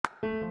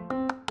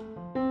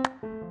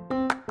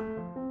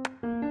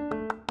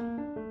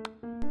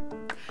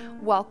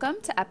Welcome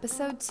to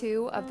episode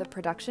 2 of the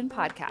Production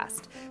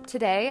Podcast.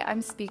 Today,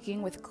 I'm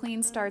speaking with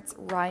Clean Start's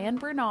Ryan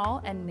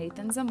Bernal and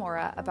Nathan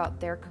Zamora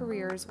about their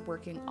careers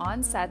working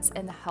on sets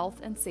in the health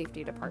and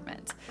safety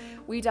department.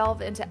 We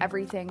delve into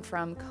everything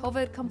from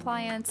COVID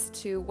compliance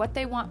to what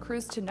they want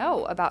crews to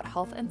know about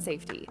health and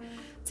safety.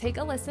 Take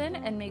a listen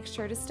and make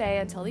sure to stay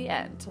until the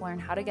end to learn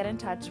how to get in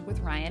touch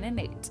with Ryan and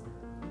Nate.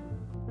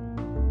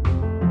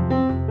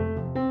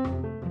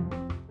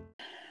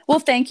 Well,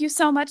 thank you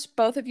so much,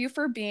 both of you,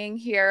 for being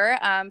here.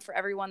 For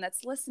everyone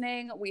that's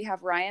listening, we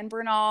have Ryan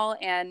Bernal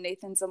and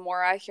Nathan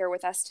Zamora here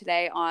with us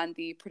today on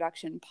the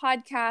Production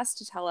Podcast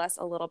to tell us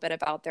a little bit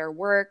about their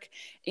work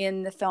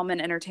in the film and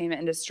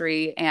entertainment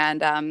industry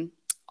and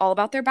all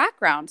about their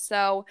background.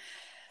 So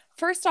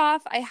first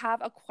off, I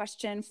have a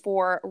question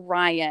for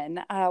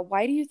Ryan.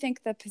 Why do you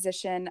think the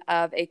position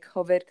of a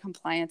COVID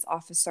compliance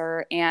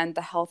officer and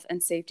the health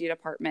and safety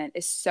department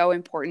is so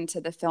important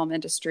to the film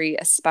industry,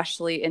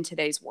 especially in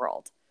today's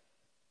world?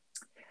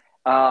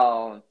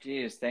 Oh,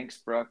 geez. Thanks,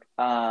 Brooke.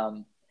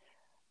 Well,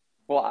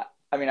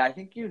 I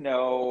think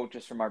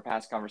just from our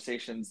past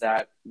conversations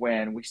that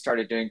when we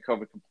started doing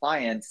COVID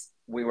compliance,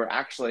 we were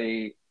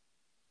actually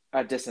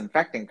a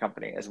disinfecting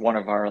company as one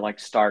of our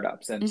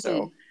startups. And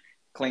so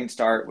Clean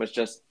Start was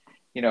just,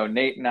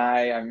 Nate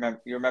and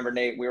you remember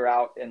Nate, we were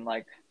out in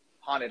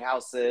haunted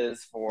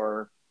houses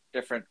for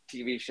different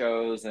TV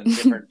shows and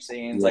different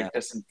scenes,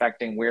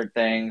 disinfecting weird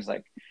things,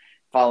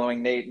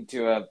 following Nate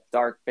into a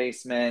dark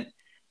basement.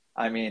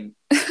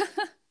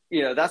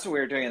 That's what we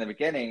were doing in the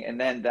beginning. And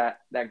then that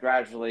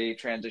gradually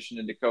transitioned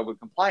into COVID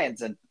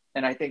compliance. And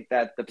I think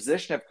that the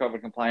position of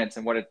COVID compliance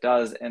and what it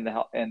does in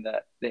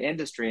the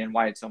industry and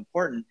why it's so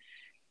important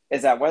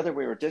is that whether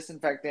we were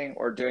disinfecting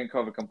or doing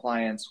COVID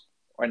compliance,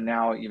 or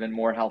now even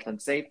more health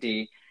and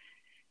safety,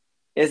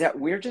 is that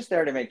we're just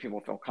there to make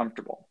people feel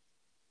comfortable.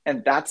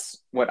 And that's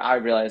what I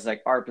realized,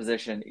 our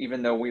position,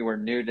 even though we were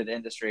new to the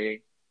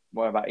industry,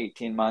 about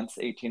 18 months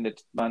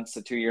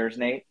to 2 years,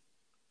 Nate?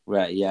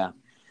 Right, yeah.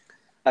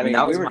 That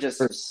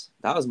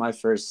was my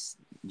first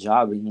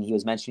job. He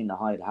was mentioning the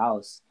haunted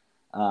house.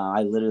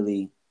 I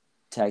literally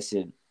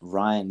texted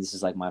Ryan. This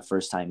is my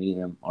first time meeting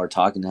him or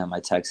talking to him. I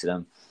texted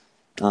him,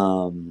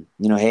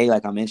 hey,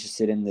 I'm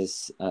interested in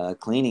this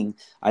cleaning.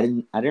 I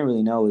didn't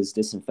really know it was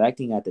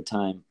disinfecting at the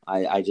time.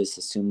 I just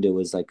assumed it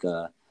was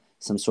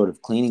some sort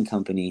of cleaning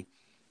company.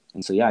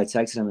 And so, I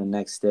texted him the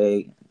next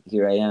day.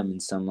 Here I am in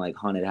some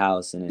haunted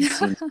house, and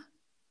it's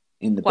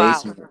in the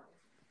basement.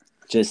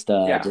 Just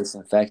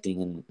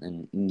disinfecting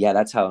and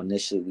that's how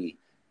initially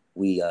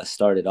we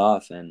started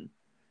off. And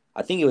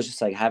I think it was just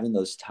having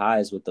those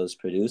ties with those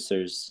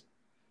producers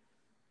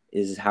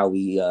is how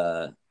we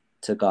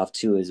took off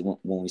too, is when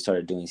we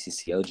started doing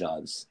CCO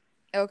jobs.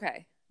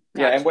 Okay.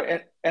 Gotcha. Yeah.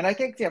 And I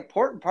think the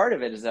important part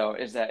of it is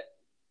that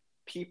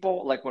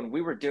people, when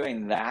we were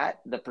doing that,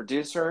 the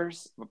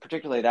producers,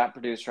 particularly that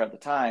producer at the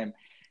time,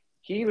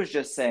 he was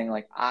just saying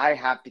I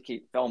have to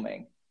keep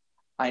filming.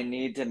 I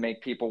need to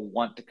make people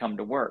want to come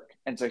to work.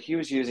 And so he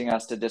was using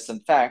us to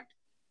disinfect,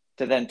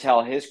 to then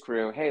tell his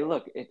crew, hey,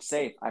 look, it's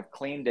safe. I've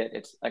cleaned it.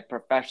 It's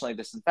professionally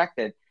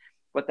disinfected.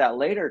 What that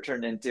later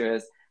turned into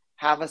is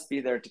have us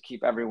be there to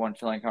keep everyone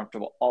feeling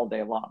comfortable all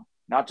day long,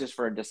 not just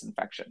for a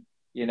disinfection,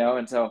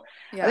 And so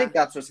I think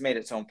that's what's made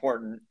it so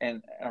important.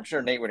 And I'm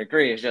sure Nate would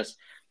agree, is just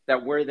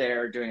that we're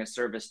there doing a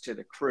service to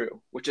the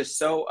crew, which is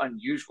so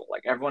unusual.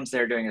 Everyone's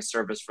there doing a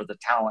service for the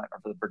talent or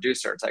for the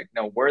producer. It's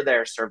no, we're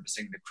there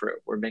servicing the crew.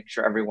 We're making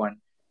sure everyone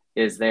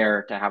is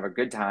there to have a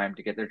good time,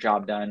 to get their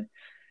job done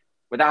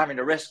without having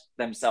to risk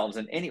themselves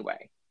in any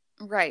way.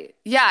 Right.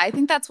 Yeah, I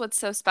think that's what's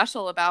so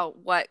special about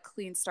what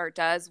Clean Start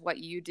does, what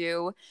you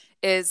do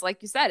is,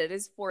 like you said, it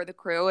is for the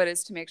crew. It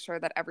is to make sure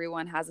that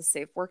everyone has a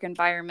safe work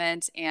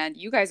environment. And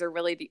you guys are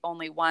really the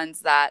only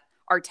ones that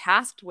are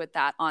tasked with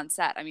that on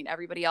set.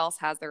 Everybody else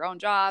has their own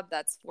job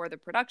that's for the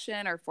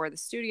production or for the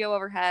studio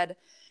overhead.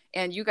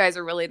 And you guys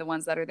are really the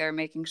ones that are there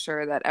making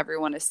sure that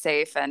everyone is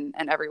safe and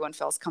everyone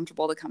feels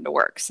comfortable to come to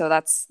work. So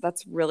that's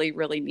really,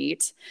 really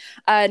neat.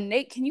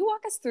 Nate, can you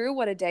walk us through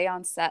what a day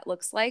on set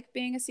looks like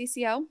being a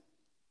CCO?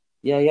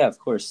 Yeah, of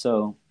course.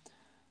 So,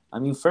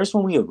 first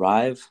when we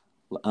arrive,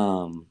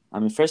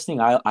 first thing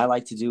I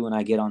like to do when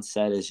I get on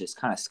set is just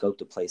kind of scope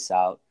the place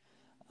out.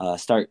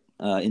 Start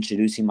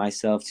introducing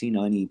myself to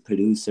any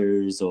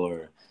producers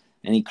or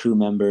any crew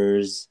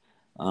members.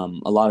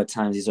 A lot of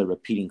times these are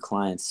repeating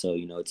clients, so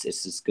it's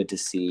just good to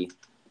see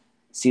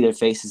their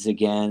faces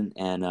again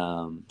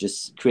and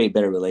just create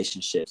better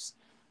relationships.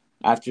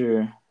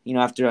 After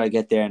I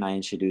get there and I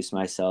introduce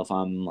myself,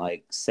 I'm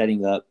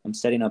setting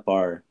up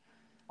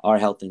our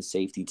health and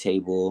safety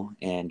table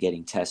and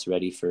getting tests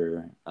ready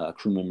for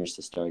crew members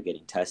to start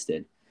getting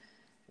tested.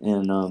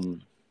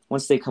 And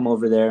once they come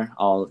over there,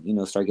 I'll,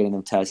 start getting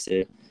them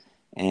tested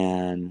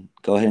and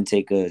go ahead and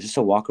take just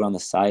a walk around the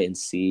site and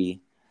see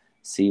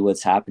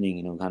what's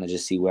happening, kind of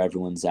just see where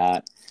everyone's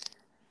at.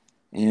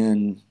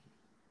 And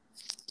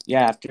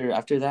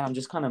after that, I'm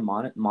just kind of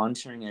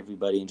monitoring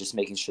everybody and just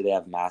making sure they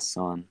have masks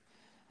on.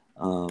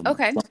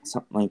 Okay.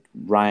 Like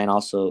Ryan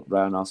also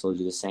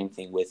did the same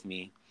thing with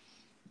me,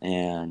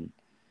 and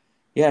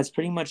yeah, it's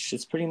pretty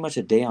much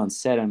a day on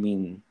set. I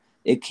mean,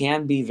 it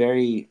can be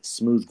very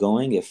smooth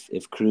going if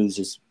crews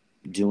just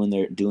doing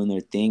their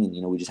thing,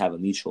 and we just have a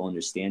mutual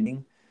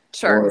understanding,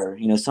 Sure.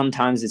 or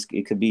sometimes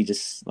it could be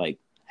just like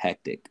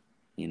hectic,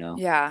 you know.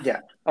 Yeah. Yeah.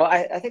 Oh,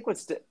 I think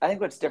what's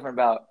different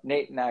about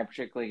Nate and I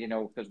particularly,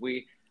 because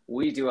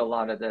we do a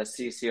lot of the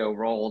CCO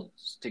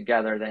roles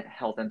together, the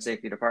health and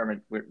safety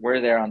department. We're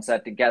there on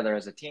set together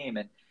as a team,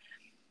 and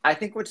I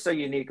think what's so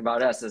unique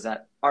about us is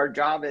that our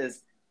job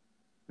is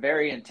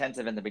very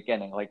intensive in the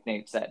beginning, like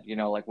Nate said.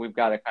 Like we've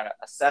got to kind of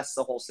assess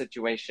the whole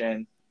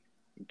situation,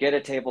 get a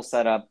table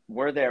set up.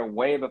 We're there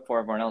way before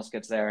everyone else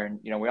gets there. And,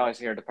 we always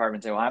hear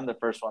departments say, well, I'm the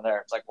first one there.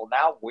 It's like, well,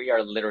 now we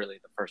are literally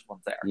the first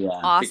ones there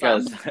Yeah.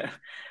 because Awesome.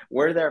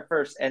 we're there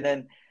first. And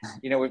then,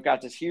 we've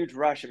got this huge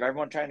rush of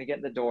everyone trying to get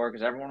in the door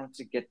because everyone wants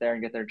to get there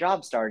and get their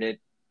job started.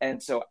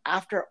 And so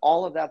after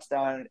all of that's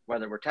done,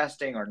 whether we're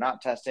testing or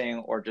not testing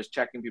or just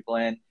checking people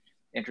in,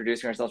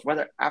 introducing ourselves,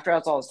 whether after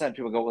that's all done,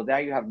 people go, well, now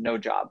you have no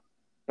job.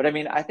 But I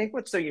mean, I think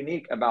what's so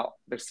unique about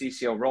the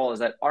CCO role is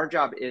that our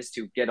job is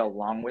to get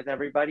along with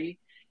everybody.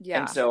 And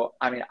Yeah. so,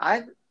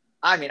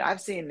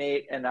 I've seen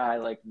Nate and I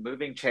like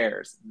moving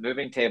chairs,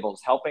 moving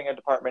tables, helping a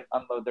department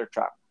unload their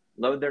truck,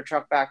 load their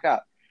truck back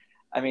up.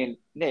 I mean,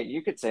 Nate,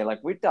 you could say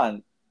like we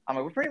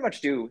pretty much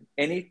do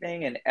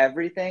anything and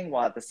everything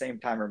while at the same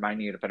time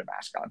reminding you to put a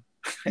mask on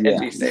and Yeah.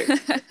 be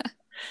safe.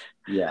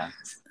 Yeah. I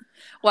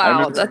Wow,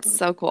 remember that's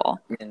so cool.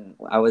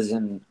 I was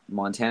in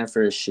Montana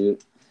for a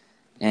shoot,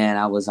 and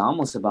I was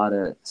almost about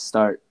to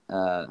start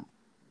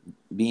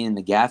being in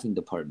the gaffing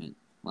department.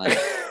 Like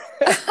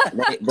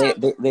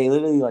they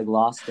literally like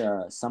lost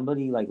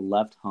somebody like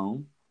left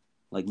home,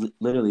 like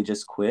literally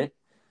just quit,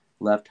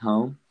 left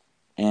home,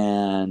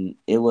 and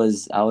I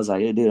was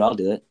like, hey, dude, I'll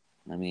do it.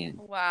 I mean,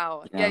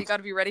 Wow. you Yeah, know, you got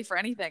to be ready for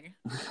anything.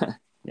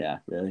 yeah,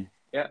 really.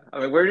 Yeah,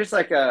 we're just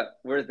like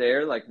we're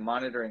there like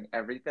monitoring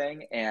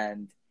everything,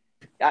 and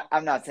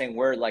I'm not saying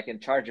we're like in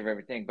charge of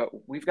everything, but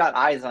we've got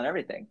eyes on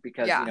everything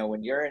because Yeah.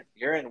 when you're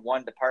in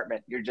one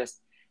department,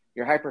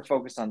 you're hyper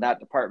focused on that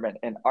department,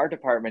 and our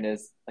department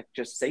is like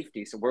just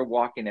safety. So we're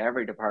walking to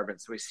every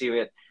department, so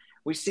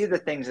we see the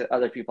things that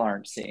other people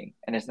aren't seeing,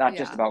 and it's not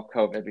just Yeah. about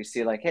COVID. We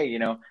see like, hey,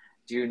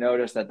 do you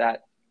notice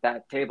that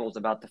table is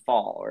about to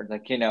fall, or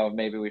like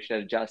maybe we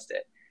should adjust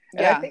it.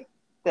 And I Yeah. think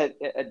that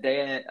a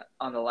day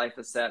on the life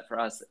of set for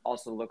us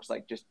also looks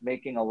like just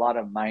making a lot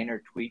of minor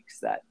tweaks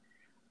that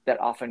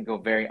often go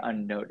very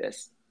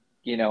unnoticed.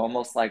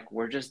 Almost like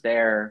we're just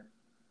there,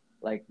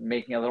 like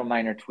making a little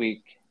minor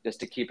tweak just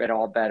to keep it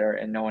all better,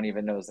 and no one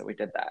even knows that we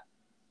did that.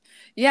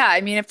 Yeah,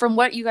 I mean, from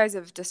what you guys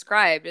have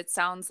described, it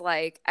sounds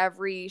like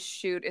every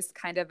shoot is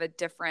kind of a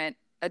different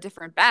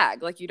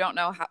bag. Like you don't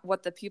know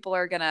what the people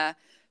are gonna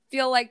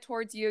feel like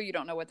towards you. You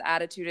don't know what the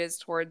attitude is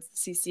towards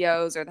the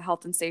CCOs or the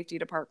health and safety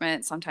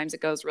department. Sometimes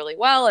it goes really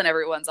well and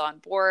everyone's on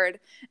board,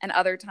 and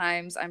other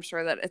times I'm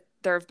sure that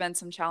there have been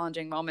some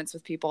challenging moments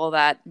with people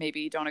that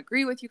maybe don't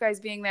agree with you guys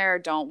being there,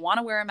 don't want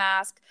to wear a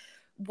mask.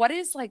 What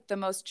is like the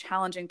most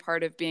challenging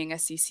part of being a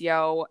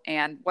CCO,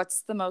 and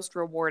what's the most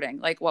rewarding?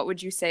 Like, what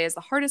would you say is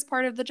the hardest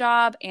part of the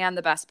job and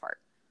the best part?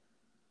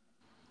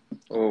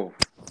 Oh,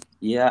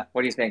 Yeah,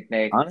 what do you think,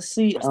 Nate?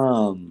 honestly,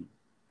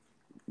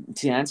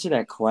 to answer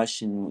that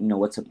question,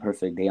 what's a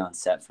perfect day on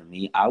set for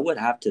me? I would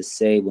have to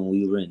say when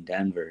we were in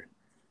Denver.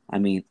 I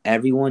mean,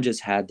 everyone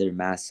just had their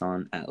masks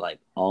on at like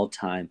all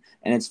time.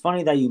 And it's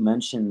funny that you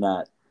mentioned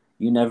that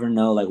you never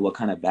know like what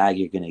kind of bag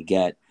you're gonna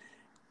get.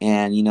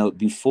 And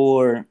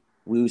before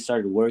we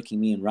started working,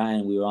 me and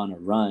Ryan, we were on a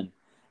run,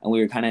 and we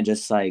were kind of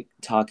just like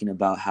talking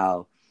about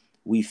how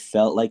we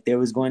felt like there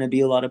was going to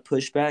be a lot of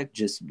pushback,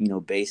 just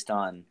based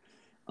on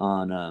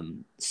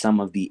some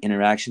of the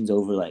interactions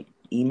over like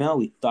email.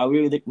 We thought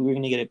we were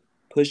gonna get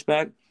a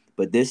pushback,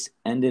 but this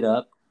ended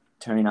up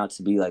turning out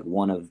to be like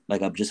one of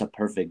like just a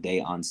perfect day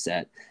on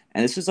set.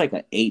 And this was like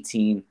an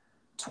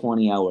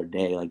 18-20 hour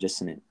day, like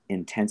just an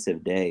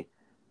intensive day.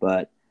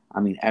 But I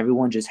mean,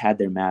 everyone just had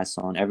their masks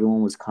on.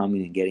 Everyone was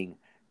coming and getting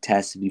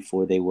tested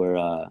before they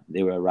were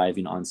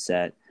arriving on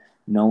set.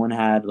 No one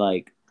had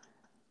like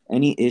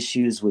any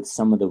issues with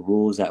some of the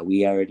rules that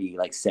we already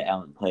like set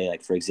out and play.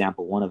 Like for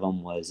example, one of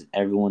them was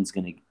everyone's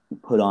gonna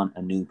put on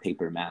a new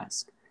paper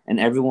mask, and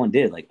everyone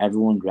did. Like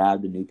everyone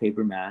grabbed a new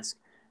paper mask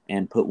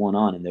and put one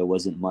on, and there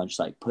wasn't much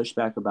like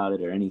pushback about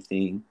it or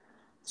anything.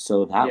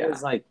 So that Yeah.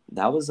 was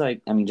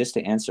like I mean, just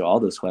to answer all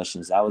those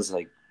questions, that was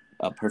like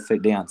a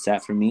perfect day on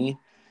set for me.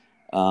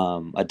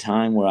 A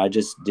time where I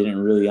just didn't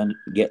really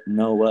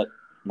know what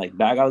like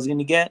bag I was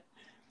gonna get,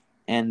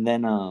 and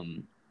then I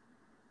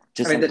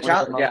just mean, like the one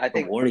of the challenge, yeah, most I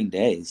think, rewarding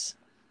days.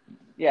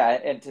 yeah.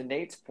 And to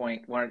Nate's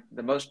point, one of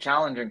the most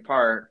challenging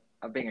part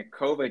of being a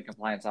COVID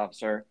compliance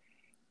officer,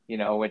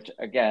 which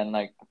again,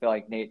 like I feel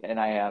like Nate and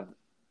I have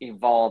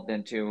evolved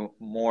into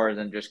more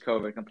than just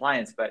COVID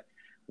compliance. But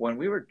when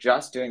we were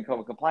just doing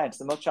COVID compliance,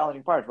 the most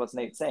challenging part is what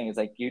Nate's saying is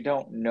like, you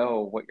don't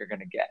know what you're going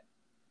to get.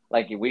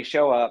 Like we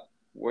show up,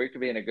 we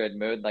could be in a good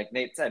mood. Like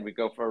Nate said, we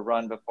go for a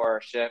run before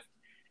our shift.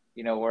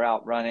 we're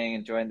out running,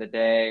 enjoying the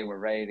day. We're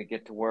ready to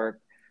get to work.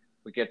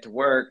 We get to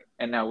work,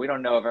 and now we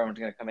don't know if everyone's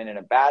going to come in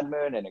a bad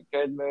mood, in a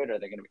good mood. Are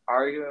they going to be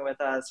arguing with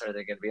us? Are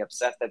they going to be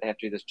upset that they have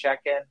to do this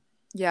check-in?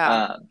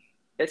 Yeah.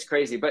 It's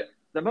crazy. But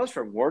the most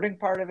rewarding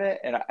part of it,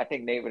 and I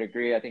think Nate would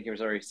agree, I think he was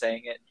already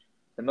saying it,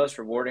 the most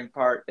rewarding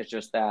part is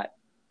just that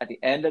at the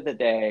end of the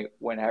day,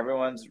 when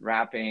everyone's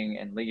wrapping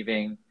and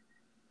leaving,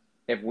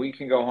 if we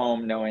can go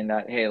home knowing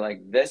that, hey, like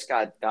this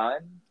got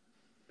done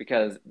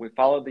because we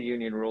followed the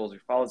union rules, we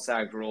followed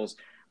SAG rules,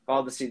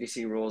 followed the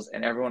CDC rules,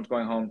 and everyone's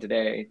going home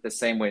today the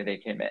same way they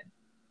came in,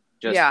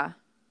 just Yeah.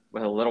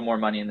 with a little more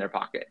money in their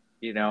pocket,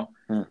 we Yeah,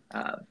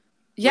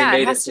 it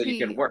made it has so to you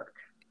could be. work.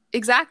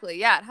 Exactly.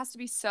 Yeah. It has to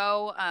be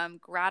so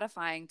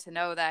gratifying to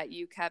know that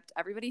you kept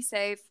everybody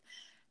safe.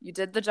 You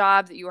did the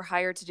job that you were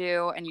hired to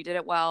do, and you did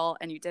it well,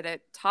 and you did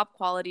it top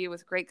quality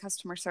with great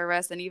customer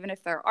service. And even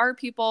if there are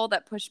people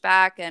that push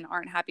back and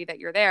aren't happy that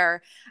you're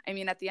there, I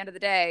mean, at the end of the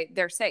day,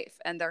 they're safe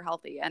and they're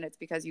healthy, and it's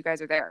because you guys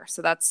are there.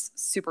 So that's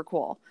super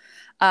cool.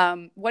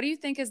 What do you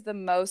think is the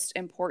most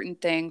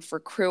important thing for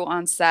crew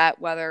on set,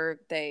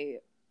 whether they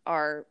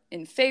are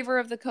in favor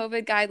of the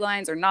COVID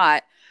guidelines or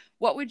not?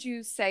 What would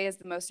you say is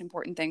the most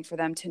important thing for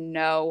them to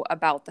know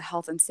about the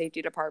health and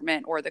safety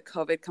department or the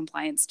COVID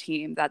compliance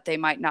team that they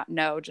might not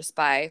know just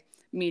by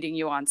meeting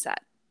you on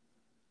set?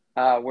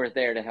 We're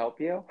there to help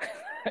you.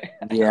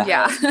 Yeah.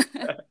 Yeah.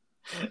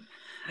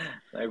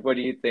 Like, what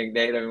do you think,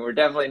 Nate? I mean, we're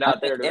definitely I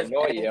not mean, there to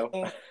annoy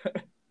you.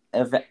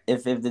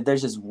 if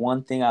there's just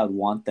one thing I would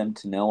want them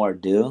to know or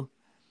do,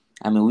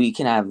 I mean, we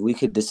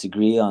could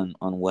disagree on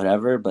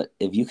whatever, but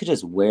if you could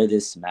just wear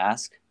this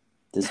mask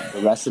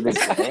the rest of this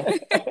day,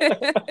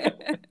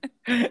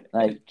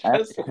 like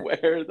just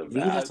wear the if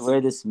you could just mask.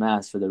 wear this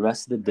mask for the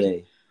rest of the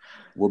day,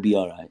 we'll be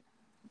all right.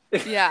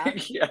 Yeah.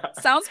 Yeah,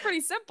 Sounds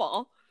pretty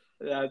simple.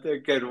 that's a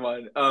good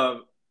one.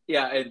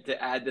 Yeah, and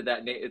to add to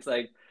that, Nate, it's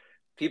like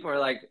people are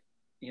like,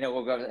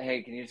 we'll go,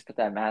 hey, can you just put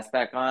that mask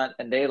back on?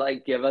 And they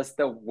like give us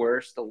the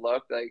worst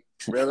look. Like,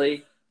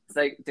 really? It's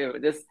like,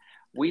 dude,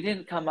 we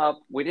didn't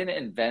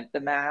invent the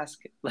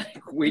mask.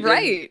 Like,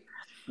 Right.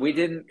 we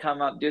didn't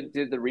come up, do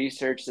the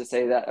research to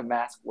say that a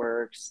mask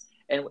works.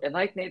 And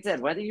like Nate said,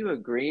 whether you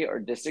agree or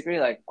disagree,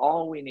 like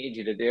all we need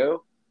you to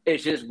do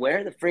is just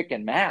wear the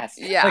freaking mask.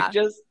 Like Yeah.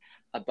 just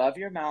above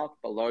your mouth,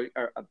 below,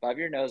 or above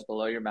your nose,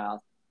 below your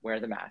mouth, wear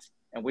the mask.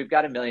 And we've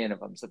got a million of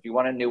them. So if you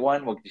want a new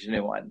one, we'll get you a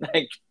new one.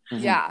 Like,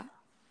 Yeah.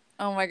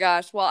 Oh my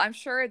gosh. Well, I'm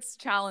sure it's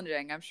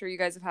challenging. I'm sure you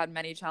guys have had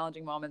many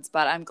challenging moments,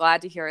 but I'm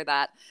glad to hear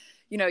that,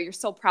 you're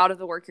still proud of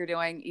the work you're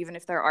doing, even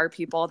if there are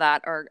people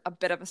that are a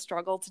bit of a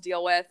struggle to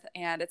deal with.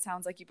 And it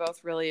sounds like you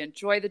both really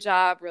enjoy the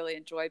job, really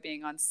enjoy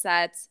being on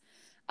set.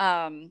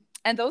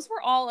 And those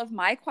were all of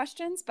my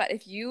questions. But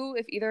if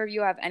either of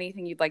you have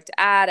anything you'd like to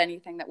add,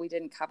 anything that we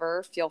didn't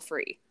cover, feel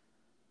free.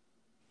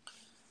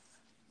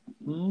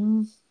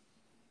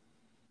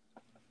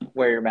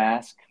 wear your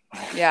mask.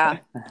 Yeah.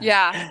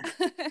 Yeah.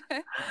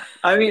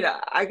 I mean,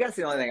 I guess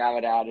the only thing I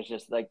would add is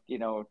just like,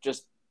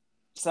 just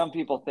some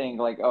people think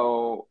like,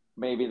 oh,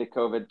 maybe the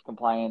COVID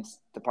compliance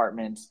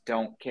departments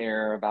don't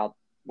care about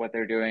what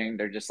they're doing.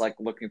 They're just like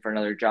looking for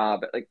another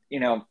job. But like,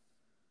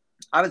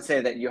 I would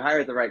say that you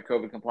hire the right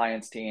COVID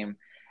compliance team.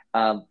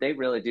 They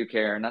really do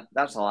care. And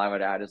that's all I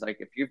would add is like,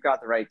 if you've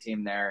got the right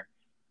team there,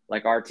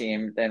 like our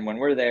team, then when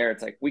we're there,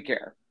 it's like, we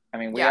care. I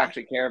mean, we Yeah.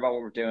 actually care about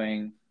what we're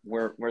doing.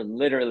 We're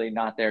literally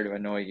not there to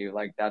annoy you.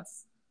 Like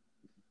that's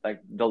like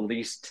the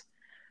least,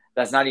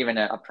 that's not even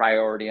a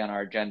priority on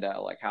our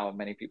agenda. Like how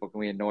many people can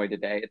we annoy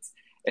today?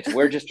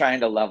 We're just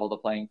trying to level the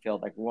playing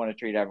field. Like we want to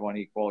treat everyone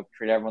equal,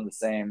 treat everyone the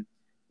same.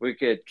 We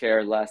could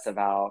care less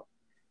about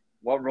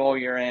what role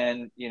you're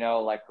in,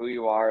 like who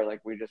you are.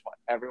 Like we just want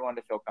everyone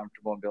to feel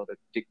comfortable and be able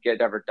to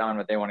get ever done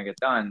what they want to get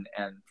done.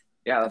 And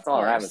yeah, Of that's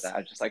all I have with course.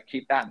 that. Just like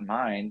keep that in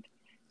mind,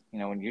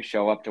 when you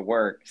show up to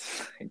work.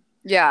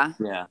 Yeah.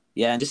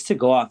 Yeah, and just to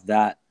go off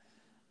that,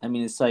 I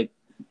mean, it's like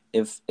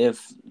if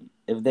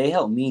they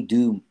help me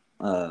do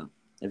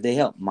if they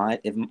help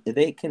if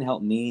they can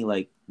help me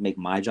like make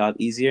my job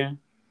easier,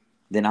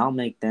 then I'll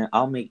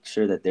make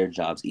sure that their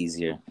job's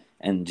easier.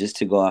 And just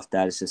to go off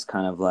that, it's just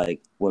kind of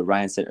like what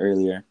Ryan said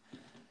earlier,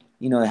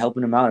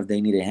 helping them out if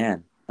they need a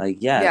hand. Like,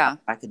 yeah, Yeah.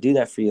 I could do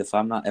that for you if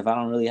I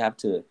don't really have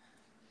to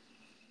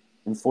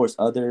enforce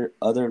other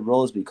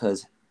roles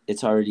because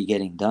it's already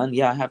getting done.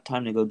 Yeah, I have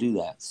time to go do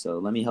that. So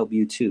let me help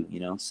you too,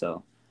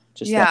 So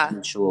just Yeah.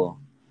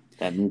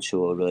 that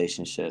mutual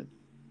relationship.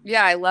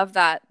 Yeah, I love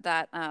that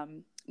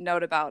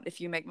note about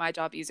if you make my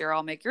job easier,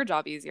 I'll make your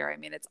job easier. I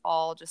mean, it's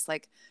all just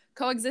like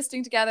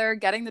coexisting together,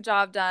 getting the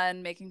job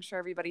done, making sure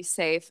everybody's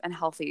safe and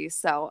healthy.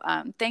 So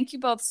thank you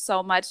both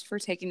so much for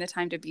taking the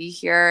time to be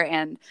here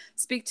and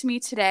speak to me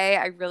today.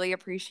 I really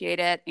appreciate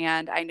it.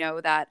 And I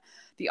know that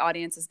the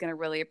audience is going to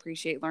really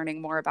appreciate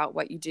learning more about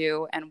what you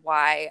do and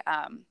why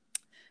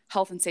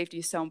health and safety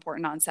is so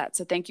important on set.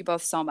 So thank you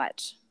both so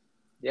much.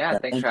 Yeah,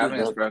 thanks Thank for you, having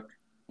us, Brooke. Brooke.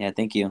 Yeah,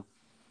 thank you.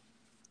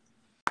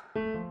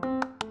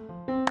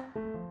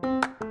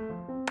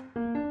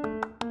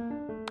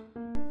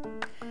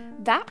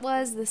 That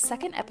was the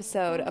second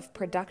episode of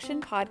Production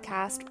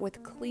Podcast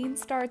with Clean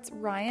Start's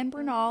Ryan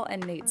Bernal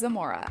and Nate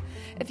Zamora.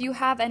 If you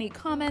have any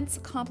comments,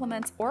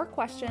 compliments, or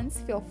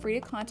questions, feel free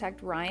to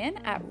contact Ryan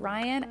at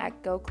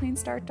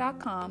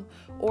ryan@gocleanstart.com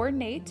or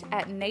Nate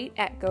at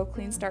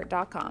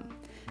nate@gocleanstart.com.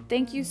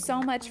 Thank you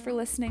so much for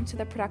listening to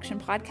the Production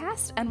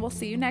Podcast, and we'll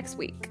see you next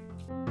week.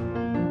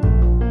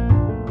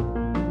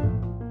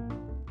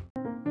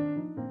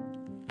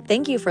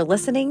 Thank you for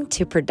listening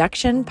to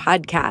Production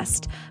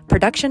Podcast,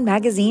 Production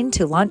Magazine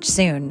to launch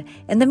soon.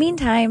 In the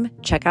meantime,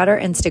 check out our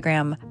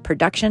Instagram,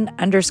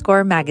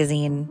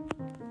 production_magazine.